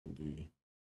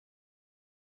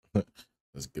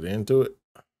Let's get into it.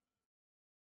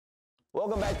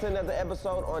 Welcome back to another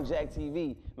episode on Jack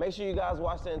TV. Make sure you guys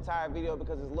watch the entire video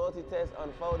because his loyalty test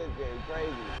unfolded very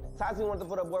crazy. Tati wanted to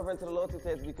put her boyfriend to the loyalty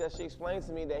test because she explained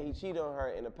to me that he cheated on her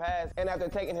in the past, and after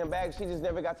taking him back, she just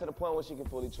never got to the point where she can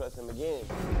fully trust him again.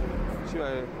 She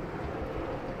right here.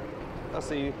 I'll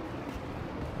see you.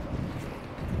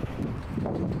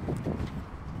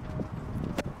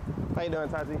 How you doing,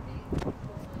 Tati?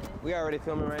 We already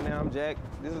filming right now. I'm Jack.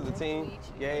 This is the team.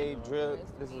 Gabe,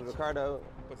 Drip. This is Ricardo.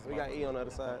 We got E on the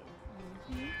other side.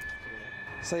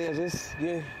 So yeah, just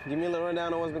give me a little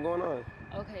rundown on what's been going on.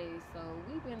 Okay, so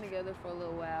we've been together for a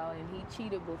little while, and he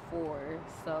cheated before.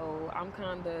 So I'm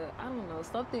kind of, I don't know,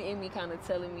 something in me kind of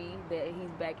telling me that he's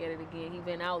back at it again. He's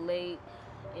been out late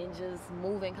and just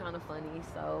moving kind of funny.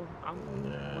 So I'm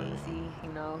going to see,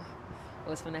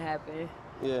 what's going to happen.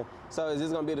 Yeah. So is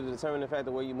this gonna be the determining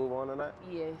factor where you move on or not?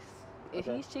 Yes. If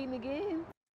he's cheating again.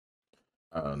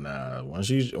 Oh nah. Once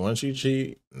you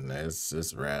cheat,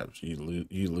 it's wraps. You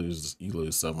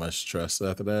lose so much trust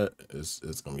after that.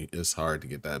 It's hard to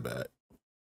get that back.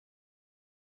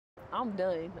 I'm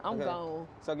done. I'm gone.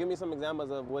 So give me some examples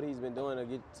of what he's been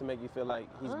doing to make you feel like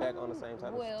he's back on the same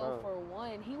type of Well, tone. for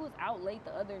one, he was out late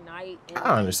the other night. And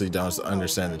I honestly don't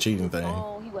understand the cheating thing.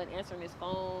 He wasn't answering his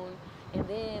phone. And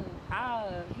then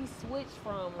he switched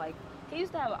from, he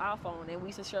used to have an iPhone and we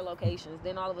used to share locations.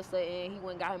 Then all of a sudden, he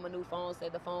went and got him a new phone,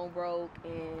 said the phone broke,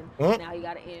 and now he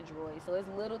got an Android. So it's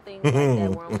little things like that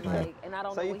where I'm like, and I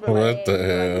don't know what the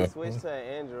hell. Like switch to an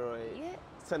Android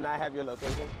to not have your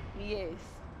location? Yes.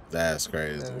 That's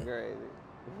crazy. That's crazy.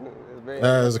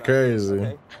 That's crazy.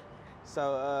 Okay.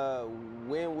 So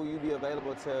when will you be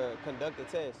available to conduct the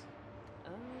test?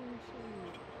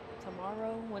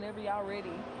 Tomorrow, whenever y'all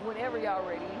ready. Whenever y'all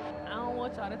ready. I don't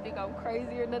want y'all to think I'm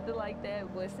crazy or nothing like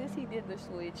that, but since he did the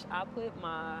switch, I put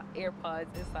my AirPods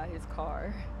inside his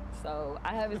car. So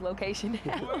I have his location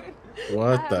now.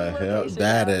 What the hell?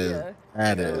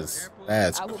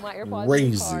 That's I put my AirPods crazy.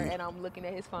 in his car and I'm looking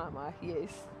at his Find My.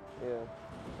 Yes. Yeah.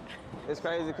 It's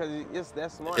crazy because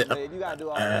that's smart, but if you gotta do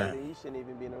all that, then you shouldn't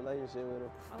even be in a relationship with him.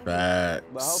 Facts.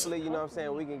 But hopefully, you know what I'm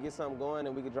saying, we can get something going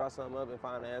and we can draw something up and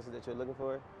find the answer that you're looking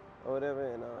for or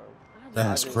whatever. And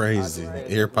that's crazy.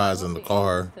 Earpods in the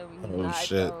car. Oh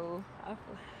shit.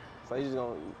 So you just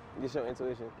gonna get your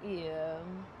intuition? Yeah.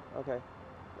 Okay.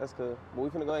 That's cool. But we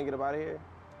finna go ahead and get up out of here.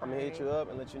 I'm gonna hit you up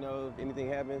and let you know if anything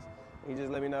happens. You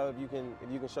just let me know if you can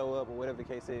show up or whatever the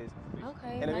case is.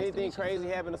 Okay. And if anything crazy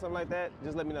happened or something like that,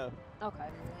 just let me know. Okay.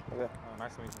 Okay.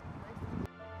 Nice to meet you.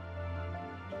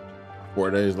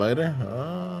 4 days later?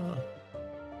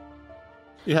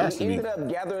 He has to be. We ended up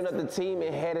gathering up the team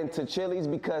and heading to Chili's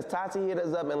because Tati hit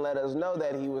us up and let us know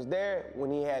that he was there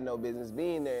when he had no business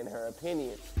being there, in her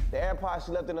opinion. The AirPods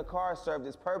she left in the car served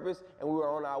its purpose, and we were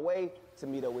on our way to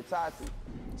meet up with Tati.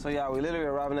 So y'all, we literally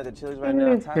arriving at the Chili's right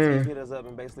now. Tati hit us up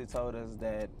and basically told us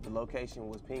that the location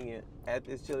was pinging at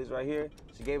this Chili's right here.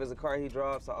 She gave us a car he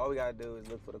drove, so all we gotta do is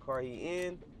look for the car he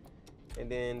in, and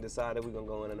then decide if we're gonna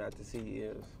go in or not to see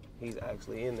if he's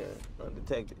actually in there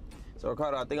undetected. So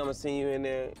Ricardo, I think I'm gonna send you in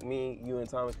there. Me, you, and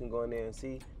Thomas can go in there and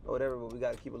see or whatever, but we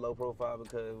gotta keep a low profile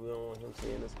because we don't want him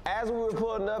seeing us. As we were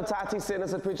pulling up, Tati sent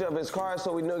us a picture of his car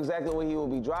so we knew exactly where he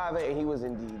would be driving, and he was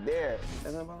indeed there.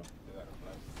 That's not about?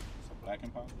 It's a black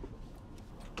Impala?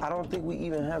 I don't think we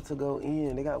even have to go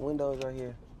in. They got windows right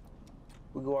here.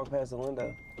 We can walk past the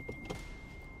window.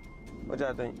 What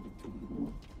y'all think?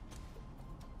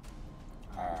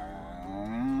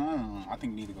 I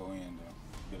think we need to go in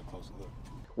to get a closer look.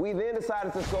 We then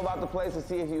decided to scope out the place to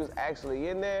see if he was actually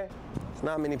in there. There's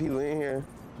not many people in here.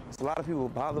 There's a lot of people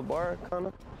by the bar, kind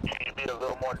of. Can you be a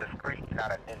little more discreet,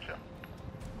 not a ninja?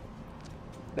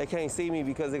 They can't see me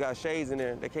because they got shades in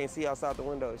there. They can't see outside the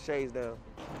window. Shades down.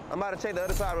 I'm about to check the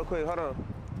other side real quick. Hold on.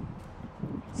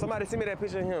 Somebody send me that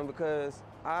picture of him because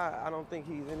I don't think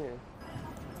he's in here.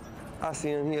 I see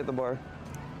him. He at the bar.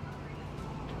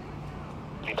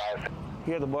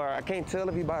 He at the bar. I can't tell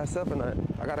if he by himself or not.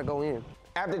 I gotta go in.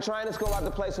 After trying to scope out the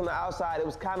place from the outside, it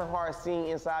was kind of hard seeing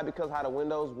inside because how the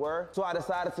windows were. So I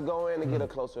decided to go in and get a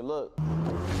closer look.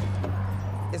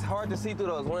 It's hard to see through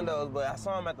those windows, but I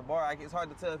saw him at the bar. It's hard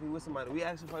to tell if he was somebody. We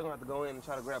actually probably gonna have to go in and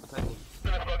try to grab a table.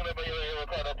 Please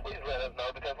let us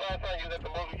know because last time you was at the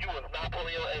movie, you was not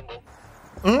pulling your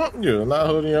angle. You're not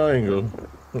holding your angle.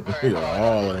 You're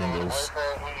all angles.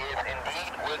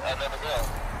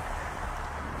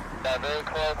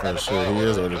 Oh shit, he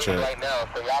is on the chat. Right now,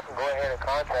 so y'all can go ahead and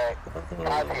contact Tati and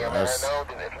let her know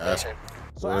the information.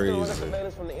 So after looking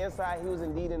surveillance from the inside, he was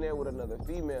indeed in there with another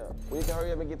female. We need to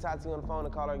hurry up and get Tati on the phone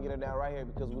and call her and get her down right here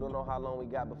because we don't know how long we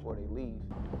got before they leave.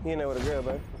 He in there with a girl,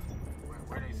 bro.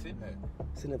 Where they you sitting at?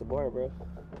 Sitting at the bar, bro.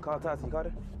 Call Tati. You caught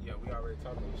her? Yeah, we already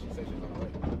talked to her. She said she was on the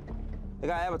way. They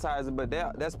got appetizers, but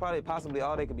that's probably possibly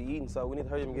all they could be eating. So we need to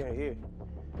hurry up and get her here,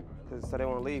 so they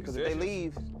won't leave. Because if they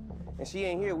leave and she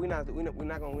ain't here, we're not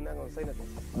gonna say nothing.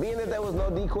 Being that there was no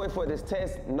decoy for this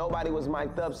test, nobody was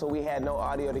mic'd up, so we had no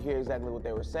audio to hear exactly what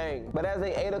they were saying. But as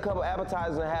they ate a couple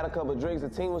appetizers and had a couple drinks, the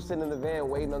team was sitting in the van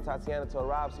waiting on Tatiana to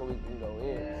arrive so we can go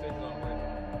in.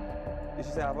 Did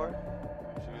she say how far?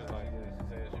 She was like, yeah, she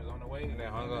said she was on the way and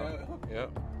then hung up.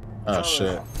 Yep. Oh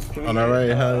shit. On the right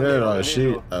hand,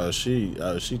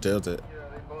 she tilted. Yeah,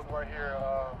 they both right here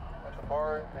at the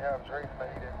bar. They have drinks and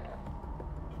they eat it.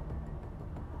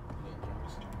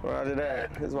 Roger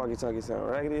that. This walkie-talkie sound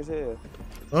raggedy as hell.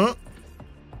 Huh?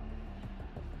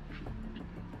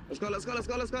 Let's go.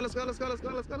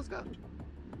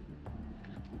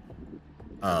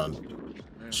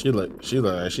 She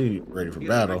look like she ready for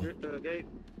battle.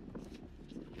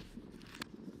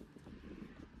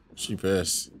 She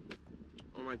pissed.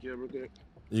 Oh my God, real quick.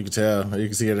 You can tell. You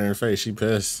can see it in her face. She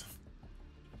pissed.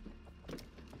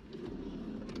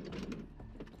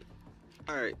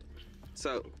 All right.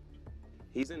 So,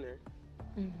 he's in there.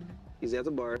 He's at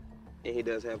the bar, and he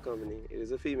does have company. It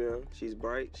is a female. She's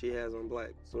bright. She has on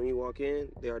black. So when you walk in,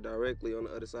 they are directly on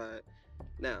the other side.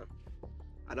 Now,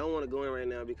 I don't want to go in right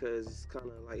now because it's kind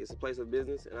of like it's a place of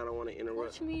business, and I don't want to interrupt.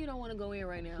 What you mean you don't want to go in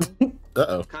right now?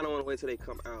 Uh-oh. Kind of want to wait till they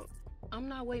come out. I'm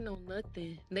not waiting on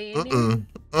nothing. They in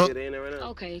there? Yeah, they in there right now.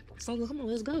 Okay, so come on,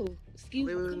 let's go. Excuse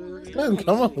me. Wait.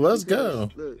 Come on, let's go.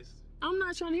 Look. I'm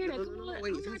not trying to hear that. Come on,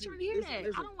 Wait, I'm not trying to hear that.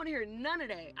 I don't want to hear none of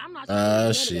that. I'm not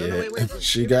trying to hear none of that. Shit.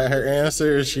 She got her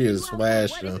answer. She is What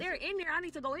flashing. is there in there? I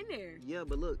need to go in there. Yeah,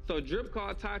 but look. So Drip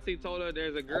called Tati, told her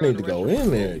there's a girl. I need in to the go restaurant.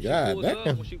 in there. When she God pulls up,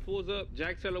 damn. when she pulls up,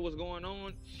 Jack tell her what's going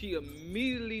on. She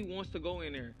immediately wants to go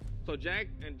in there. So Jack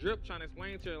and Drip trying to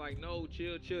explain to her like, no,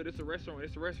 chill. This is a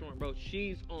restaurant, bro.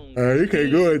 She's on. You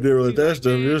can't go in there with that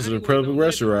stuff. This is a public I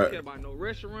restaurant. don't care about no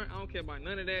restaurant. I don't care about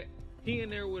none of that. He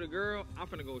in there with a girl. I'm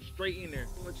finna go straight in there.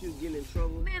 I want you getting in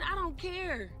trouble. Man, I don't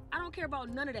care. I don't care about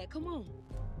none of that. Come on.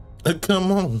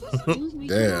 Come on. Excuse me.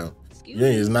 Damn. Excuse You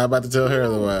me. is not about to tell her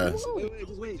otherwise.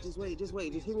 Wait, just wait.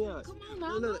 Just hear me out. Come on,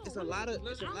 no. Look, it's a lot of.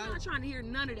 I'm not trying to hear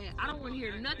none of that. I don't want to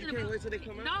hear nothing You can't about wait till they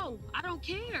come out? No, I don't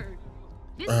care.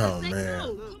 This Oh, is the man.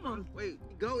 No, Look, come on. Wait,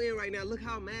 go in right now. Look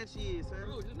how mad she is, son.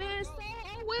 Man, say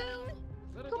it will.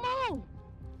 Come on.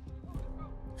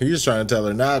 He's trying to tell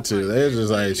her not to. They're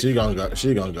just like, she gonna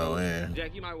go in.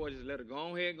 Jack, you might well just let her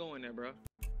go ahead, go in there, bro.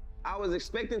 I was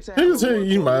expecting to He have. was here,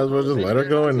 you might as well just let her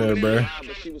go in there, bro.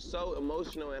 But she was so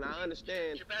emotional, and I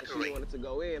understand that she wanted to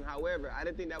go in. However, I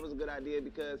didn't think that was a good idea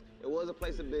because it was a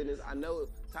place of business. I know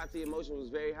Tati's emotion was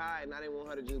very high, and I didn't want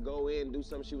her to just go in and do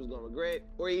something she was gonna regret,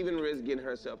 or even risk getting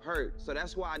herself hurt. So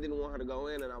that's why I didn't want her to go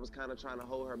in, and I was kind of trying to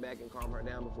hold her back and calm her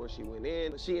down before she went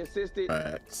in. But she insisted,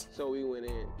 Facts. so we went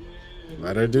in.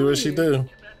 Let her do what she do.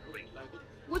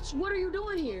 What are you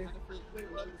doing here?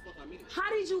 How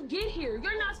did you get here?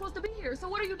 You're not supposed to be here. So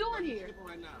what are you doing here?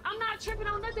 I'm not tripping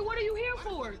on nothing. What are you here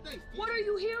for? What are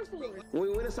you here for? When we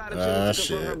went inside the church to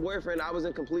confront her shit. boyfriend, I was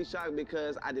in complete shock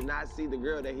because I did not see the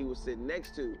girl that he was sitting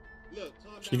next to.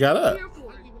 She got What are up. you here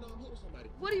for?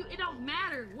 What do you? It don't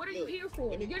matter. What are you here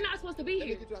for? You're not supposed to be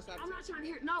here. I'm not trying to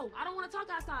hear. No, I don't want to talk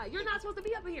outside. You're not supposed to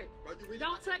be up in here.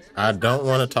 Don't touch me. I don't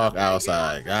want to talk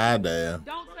outside. God damn.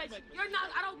 Don't touch me. You're not.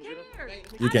 I don't care.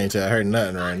 You can't tell her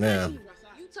nothing right now.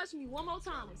 You touch me one more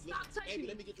time. Stop touching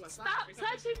me. Stop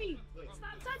touching me.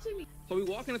 Stop touching me. So we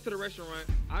walking into the restaurant.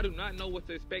 I do not know what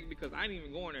to expect because I didn't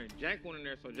even go in there. Jack went in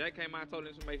there, so Jack came out and told the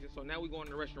information. So now we going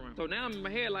to the restaurant. So now I'm in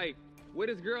my head like, where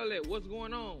this girl at? What's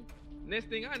going on? Next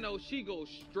thing I know, she goes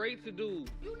straight to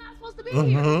dude. You're not supposed to be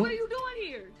here. What are you doing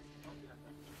here?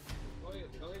 Go ahead,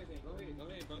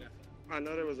 bro. I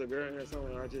know there was a girl in here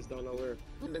somewhere, I just don't know where.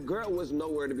 The girl was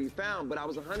nowhere to be found, but I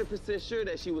was 100% sure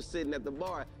that she was sitting at the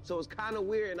bar. So it was kind of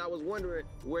weird, and I was wondering,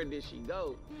 where did she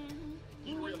go?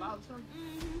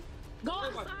 Go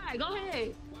outside. Go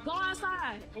ahead. Go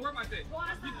outside. Don't worry about that. Go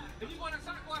outside. If you going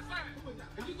outside, go outside.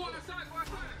 If you going outside, go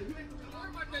outside. Don't worry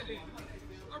about that then.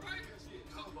 All right?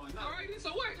 All right, so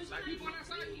what? Like, you going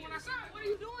outside, you going outside. What are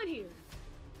you doing here?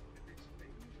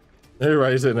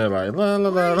 Everybody's sitting there like, la la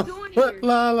la,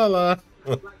 la la la.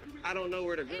 I don't know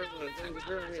where the It girl don't was. matter, There's a bro.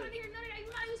 girl I'm not here. trying to hear none of that.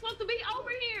 You're not even supposed to be over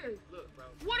here.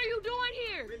 What are you doing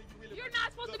here? You're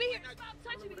not supposed to be here. Stop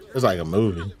touching me. It's like a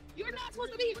movie. You're not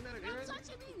supposed to be here. Stop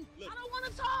touching me. I don't want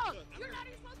to talk. You're not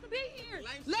even supposed to be here.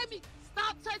 Let me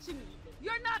stop touching me.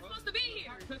 You're not supposed to be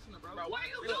here. What are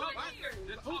you doing here?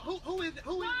 Who is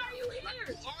Why are you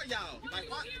here? Who are y'all? What are you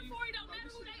here for? It don't matter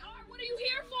who they are. What are you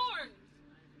here for?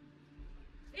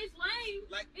 It's lame.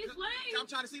 Like, It's lame. I'm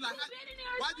trying to see, like,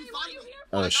 why you fighting fighting?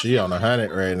 Oh, she on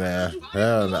 100 right now.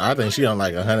 Hell no, I think she on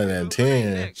like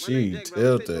 110. She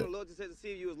tilted. To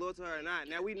see if you was loyal to her or not.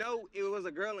 Now we know it was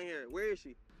a girl in here. Where is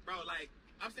she? Bro, like,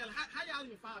 I'm saying, how y'all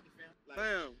even find me, fam? Like,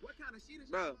 Fam. what kind of shit is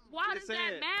Bro. Why does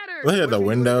that matter? Look at the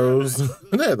windows.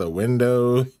 Look at the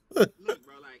window. Look,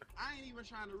 bro, like, I ain't even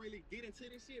trying to really get into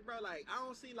this shit, bro. Like, I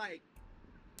don't see, like,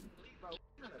 bro, what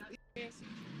kind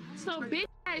of So bitch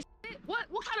ass shit. What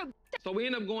kind of So we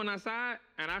end up going outside,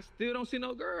 and I still don't see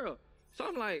no girl. So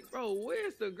I'm like, bro,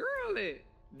 where's the girl at?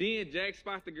 Then Jack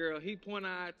spots the girl. He point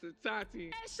her out to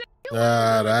Tati. shit?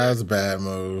 Ah, that's a bad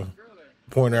move.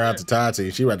 Point her out to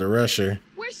Tati. She about to rush her.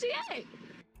 Where's she at?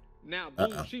 Now,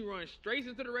 boom, she runs straight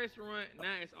into the restaurant.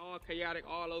 Now it's all chaotic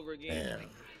all over again.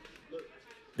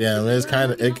 Damn, it's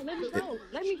kind of Let me go.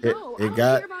 Let me go. I don't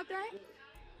care about that.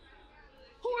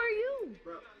 Who are you?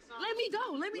 Let me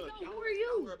go. Let me go. Who are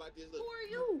you? Don't worry about this. Who are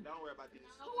you? Don't worry about this.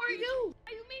 Who are you?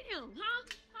 How you meet him? Huh?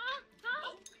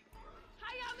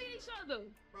 How y'all meet each other?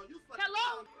 Bro, you fucking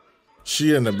Hello?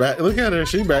 She in the back. Look at her.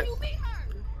 She back. How you meet her?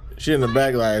 She in the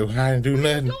back like, I didn't do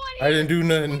nothing. I didn't do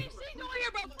nothing. What is she doing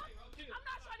here, bro? I'm not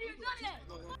trying to hear none of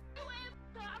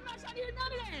that. I'm not trying to hear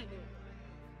none of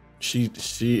that.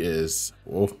 She is.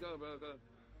 Whoa. Go, bro, go.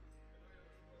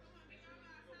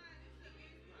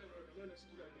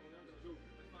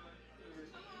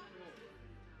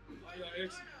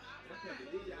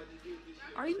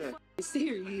 Are you fucking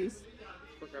serious?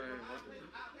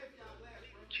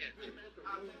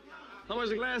 How much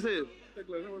the glass is?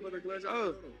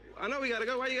 Oh, I know we gotta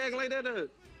go. Why you acting like that, though?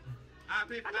 I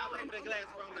pay for that glass,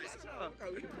 bro. I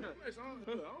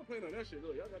don't play none of that shit.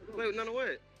 Look, y'all gotta go. Wait, none of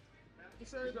what? You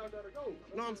said y'all gotta go.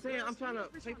 No, I'm saying I'm trying to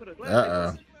pay for the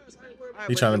glass.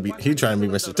 He trying to be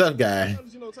Mr. Tough Guy.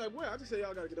 You know, type way. I just say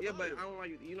y'all gotta get up. Yeah, but I don't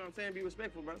like you know what I'm saying? Be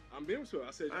respectful, bro. I'm being sure.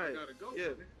 I said y'all Alright. gotta go. Yeah,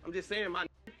 I'm just saying, my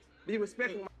be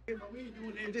respectful, my nigga.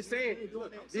 I'm just saying,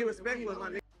 be respectful, my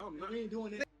nigga. We ain't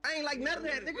doing that. I ain't like none of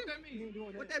that, nigga. What that mean?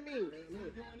 What that mean?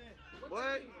 What?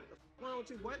 What's wrong with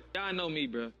you, what? Y'all know me,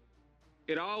 bro.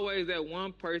 It always that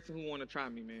one person who want to try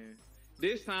me, man.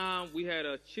 This time we had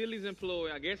a Chili's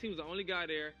employee. I guess he was the only guy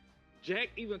there. Jack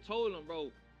even told him,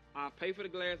 bro, I'll pay for the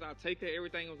glass. I'll take care of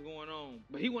everything that was going on.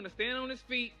 But he want to stand on his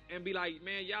feet and be like,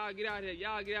 man, y'all get out of here.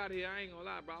 Y'all get out of here. I ain't gonna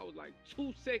lie, bro. I was like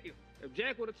 2 seconds. If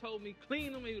Jack would have told me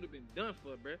clean him, he would have been done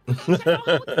for, bro. What the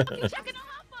fuck you checking on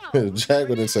her for? Jack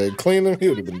would have said, clean him. He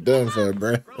would have been done for it,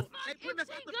 bro. Is she good?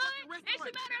 It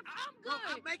should matter if I'm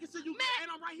good. I'm making sure you Man,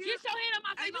 and I'm right here. get your hand on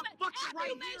my face. And I'm fucking After right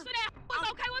you made here. sure that was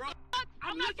okay, what the fuck?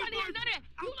 I'm not trying to hear none of that.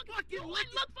 I'm You look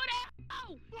fucking look for that.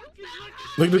 Oh, you fucking found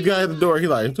her. Look at the guy at the door. He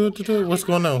like, what's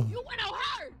going on? You went on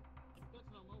her.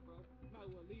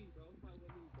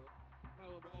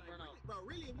 Bro,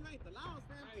 really, if you ain't the laws,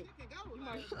 man, you can go.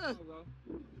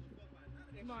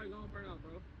 You might gonna burn out,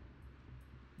 bro.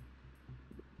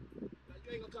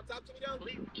 You ain't gonna come talk to me, though?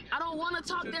 I don't want to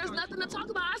talk. There's nothing to talk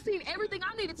about. I seen everything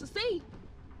I needed to see.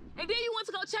 And then you went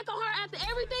to go check on her after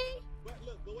everything? But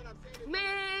what I'm saying is,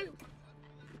 Man,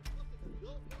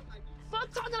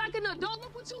 fuck talking like an adult.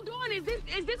 Look what you doing.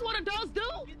 Is this what adults do?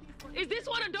 Is this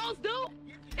what adults do?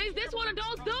 Is this what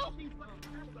adults do?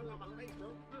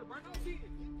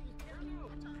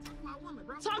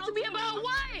 Talk to me about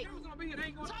what?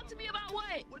 Talk to me about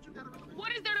what?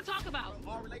 What is there to talk about?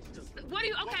 What do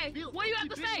you, okay, what do you have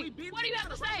to say? What do you have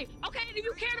to say? Okay, if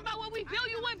you cared about what we built,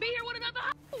 you wouldn't be here with another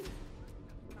hoe.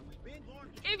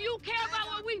 If you care about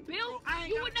what we built,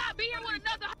 you would not be here with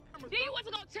another hoe. Then you want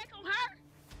to go check on her?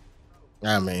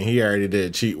 I mean, he already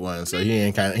did cheat one, so he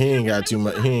ain't got too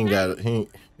much.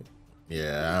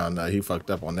 Yeah, I don't know. He fucked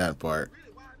up on that part.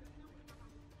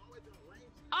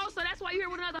 Oh, so that's why you're here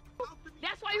with another hoe?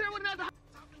 That's why you're here with another hoe?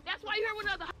 That's why you're here with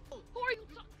another hoe? Who are you?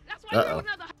 That's why you're here with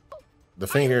another hoe? The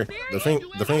finger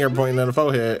pointing at the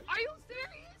forehead. Are you serious?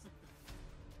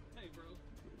 Hey, bro.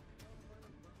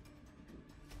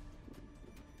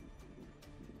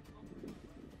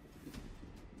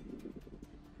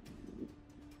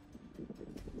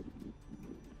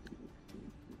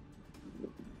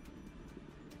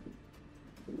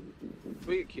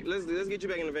 Let's get you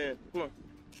back in the van. Come on.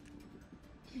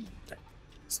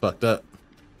 It's fucked up.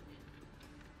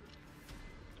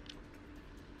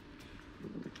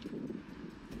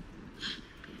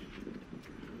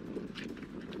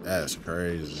 That's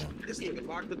crazy. This nigga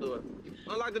locked the door.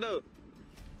 Unlock the door.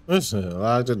 Listen,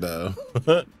 lock the door.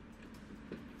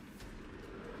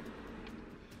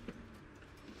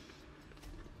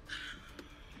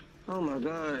 Oh my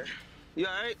God. You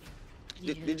alright?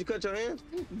 Yeah. Did you cut your hands?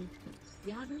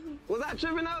 Y'all really? Was I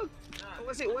tripping though?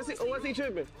 Was he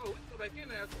tripping? Oh, we go back in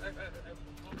there.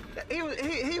 He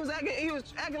was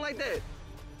acting like that.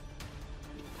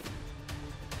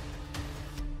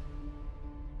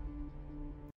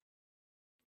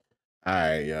 All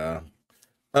right,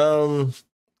 y'all.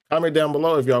 Comment down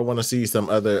below if y'all want to see some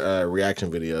other reaction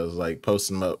videos. Like post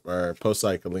them up or post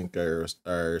like a link or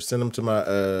send them to my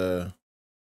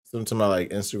like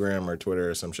Instagram or Twitter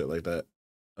or some shit like that.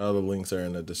 All the links are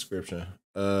in the description.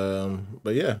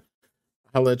 But yeah,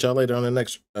 I'll let y'all later on the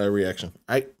next reaction.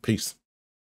 All right, peace.